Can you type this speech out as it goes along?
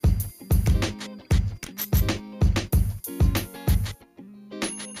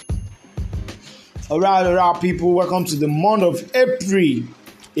All right, people. Welcome to the month of April.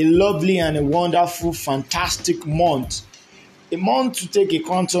 A lovely and a wonderful, fantastic month. A month to take a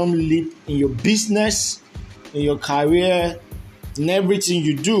quantum leap in your business, in your career, in everything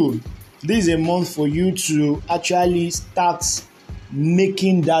you do. This is a month for you to actually start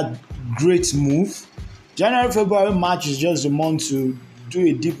making that great move. January, February, March is just a month to do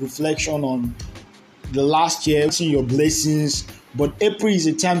a deep reflection on the last year, seeing your blessings. But April is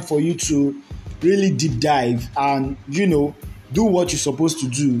a time for you to really deep dive and do what you're supposed to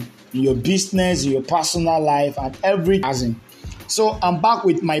do in your business, in your personal life, and everything. So I'm back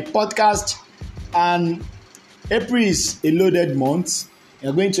with my podcast, and April is a loaded month.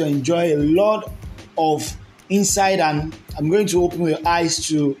 You're going to enjoy a lot of insight, and I'm going to open your eyes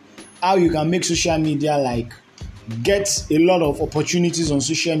to how you can make social media get a lot of opportunities on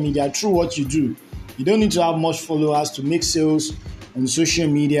social media through what you do. You don't need to have much followers to make sales on social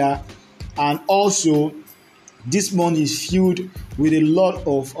media. And also, this month is filled with a lot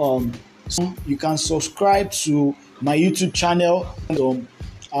of you can subscribe to my YouTube channel,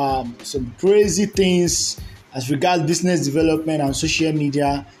 some crazy things as regards business development and social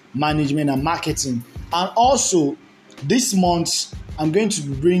media management and marketing. And also, this month I'm going to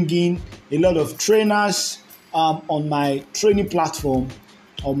be bringing a lot of trainers on my training platform,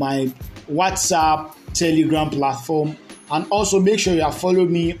 on my WhatsApp, Telegram platform. And also make sure you are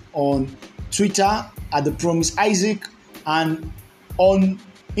following me on Twitter at The Promise Isaac and on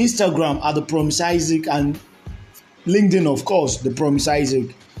Instagram at The Promise Isaac and LinkedIn, of course, The Promise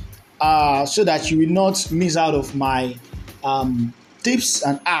Isaac, so that you will not miss out of my tips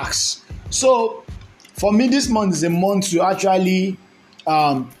and hacks. So for me, this month is a month to actually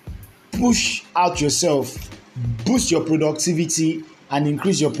push out yourself, boost your productivity, and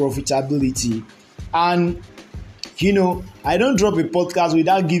increase your profitability. And I don't drop a podcast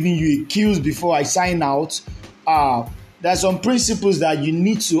without giving you a cues before I sign out. There are some principles that you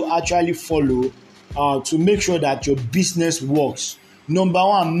need to actually follow to make sure that your business works. Number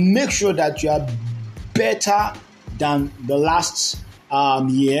one, make sure that you are better than the last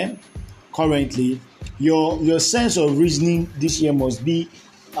year currently. Your sense of reasoning this year must be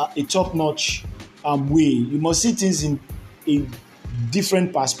a top-notch way. You must see things in a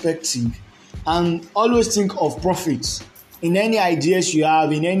different perspective. And always think of profits in any ideas you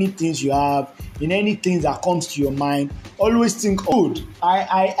have, in any things you have, in anything that comes to your mind. Always think,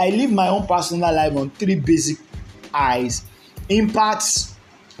 I live my own personal life on three basic I's: impact,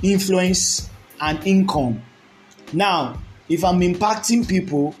 influence, and income. Now, if I'm impacting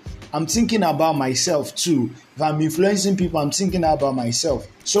people, I'm thinking about myself too. If I'm influencing people, I'm thinking about myself.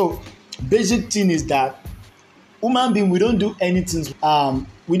 So, basic thing is that human being, we don't do anything.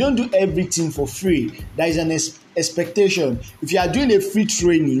 We don't do everything for free. There is an expectation. If you are doing a free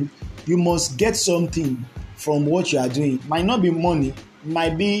training, you must get something from what you are doing. It might not be money. It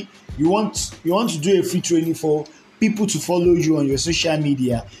might be you want to do a free training for people to follow you on your social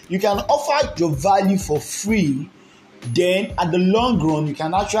media. You can offer your value for free. Then at the long run, you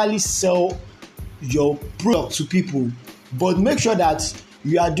can actually sell your product to people. But make sure that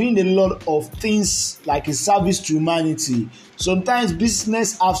you are doing a lot of things like a service to humanity. Sometimes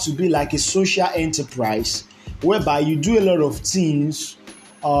business has to be like a social enterprise whereby you do a lot of things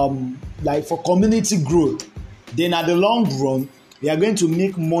like for community growth. Then at the long run, you are going to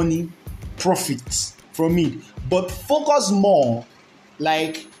make money, profits from it. But focus more,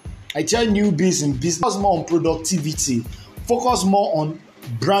 like I tell newbies in business, focus more on productivity, focus more on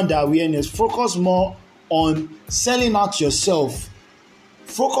brand awareness, focus more on selling out yourself.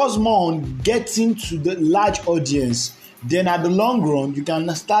 Focus more on getting to the large audience. Then at the long run, you can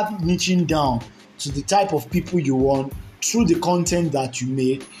start niching down to the type of people you want through the content that you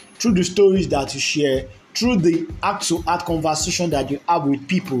make, through the stories that you share, through the act-to-act conversation that you have with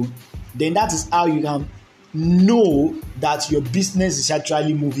people. Then that is how you can know that your business is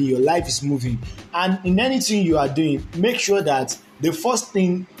actually moving, your life is moving. And in anything you are doing, make sure that the first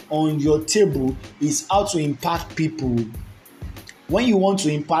thing on your table is how to impact people. When you want to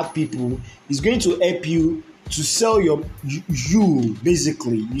impact people, it's going to help you to sell you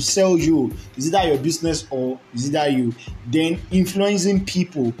basically. You sell you. Is it that your business or is it that you? Then influencing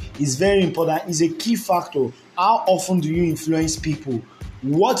people is very important. It's a key factor. How often do you influence people?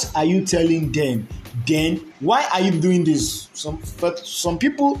 What are you telling them? Then why are you doing this? For some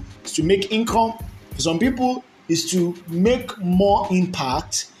people, it's to make income. For some people, it's to make more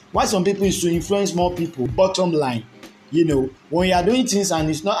impact. Why some people is to influence more people. Bottom line. When you are doing things and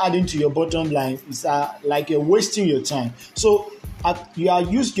it's not adding to your bottom line, it's like you're wasting your time. So you are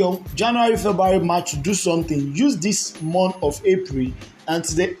used your January, February, March to do something. Use this month of April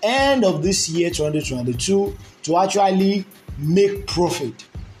until the end of this year 2022 to actually make profit,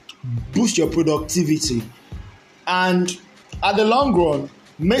 boost your productivity, and at the long run,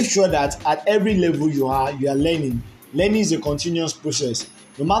 make sure that at every level you are learning. Learning is a continuous process.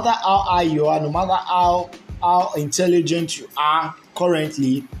 No matter how high you are, no matter how intelligent you are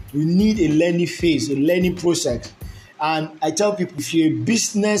currently, you need a learning phase, a learning process. And I tell people, if you're a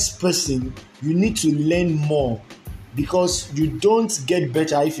business person, you need to learn more, because you don't get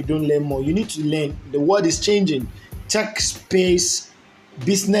better if you don't learn more. You need to learn. The world is changing. Tech space,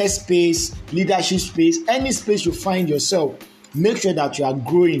 business space, leadership space, any space you find yourself, make sure that you are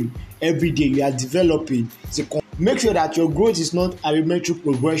growing every day, you are developing. Make sure that your growth is not arithmetic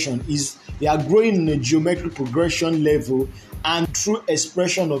progression, you are growing in a geometric progression level and true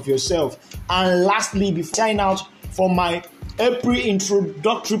expression of yourself. And lastly, before sign out for my April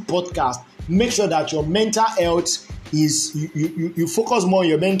introductory podcast, make sure that your mental health is you focus more on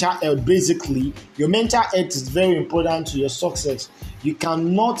your mental health. Basically, your mental health is very important to your success. You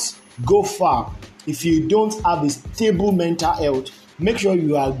cannot go far if you don't have a stable mental health. Make sure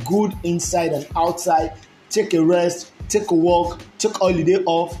you are good inside and outside. Take a rest, take a walk, take a holiday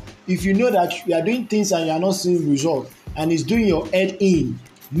off. If you know that you are doing things and you are not seeing results and it's doing your head in,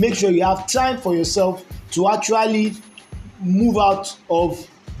 make sure you have time for yourself to actually move out of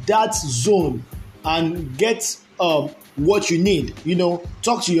that zone and get what you need.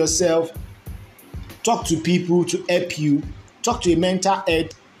 Talk to yourself, talk to people to help you, talk to a mental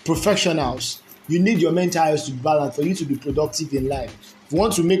health professionals. You need your mental health to balance for you to be productive in life. If you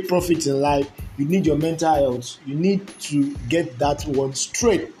want to make profit in life, you need your mental health. You need to get that one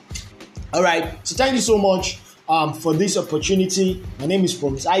straight. All right. So thank you so much for this opportunity. My name is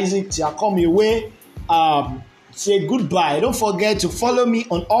Promise Isaac. Till I come your way, say goodbye. Don't forget to follow me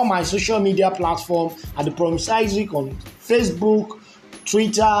on all my social media platforms at the Promise Isaac on Facebook,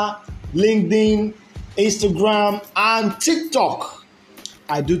 Twitter, LinkedIn, Instagram, and TikTok.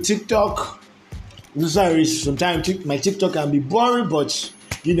 I do TikTok. Sorry, sometimes my TikTok can be boring, but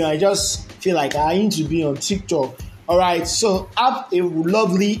I just feel like I need to be on TikTok. All right, so have a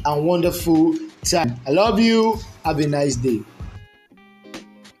lovely and wonderful time. I love you. Have a nice day.